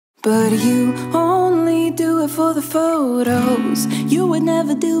But you only do it for the photos. You would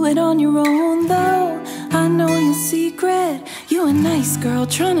never do it on your own though. I know your secret. You a nice girl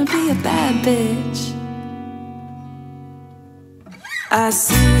trying to be a bad bitch. I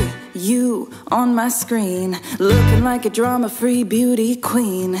see you on my screen, looking like a drama-free beauty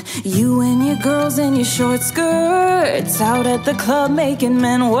queen. You and your girls in your short skirts, out at the club making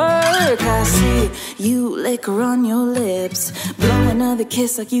men work. I see you liquor on your lips, blow another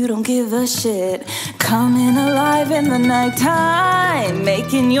kiss like you don't give a shit. Coming alive in the nighttime,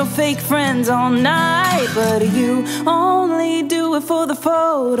 making your fake friends all night. But you only do it for the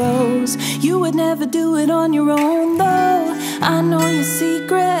photos. You would never do it on your own though. I know your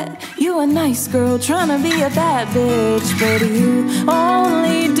secret. You a nice girl trying to be a bad bitch. But you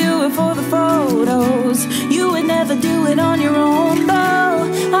only do it for the photos. You would never do it on your own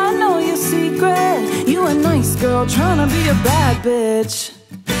though. I know your secret. You a nice girl trying to be a bad bitch.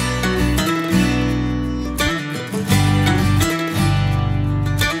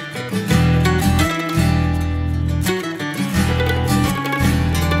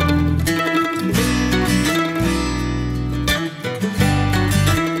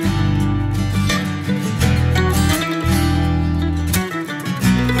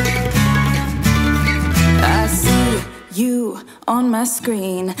 On my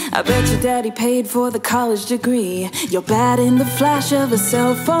screen, I bet your daddy paid for the college degree. You're bad in the flash of a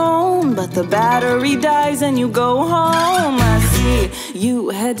cell phone, but the battery dies and you go home. I see you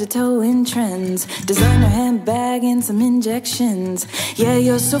head to toe in trends, designer handbag and some injections. Yeah,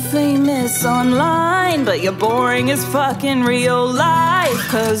 you're so famous online, but you're boring as fuck in real life.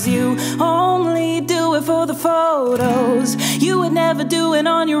 Cause you only do it for the photos. You would never do it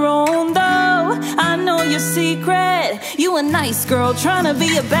on your own though. I know your secret. You a nice girl trying to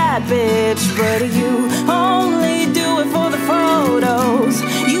be a bad bitch. But you only do it for the photos.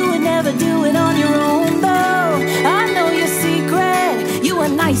 You would never do it on your own though. I know your secret. You a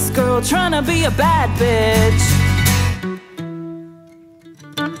nice girl trying to be a bad bitch.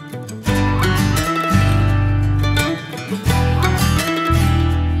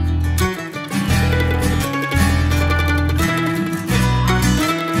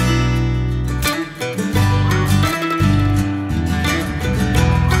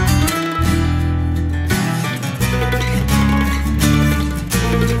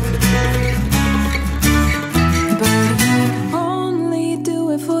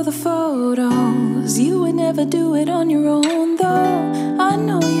 You would never do it on your own though. I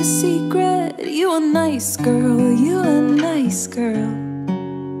know your secret. You a nice girl, you a nice girl.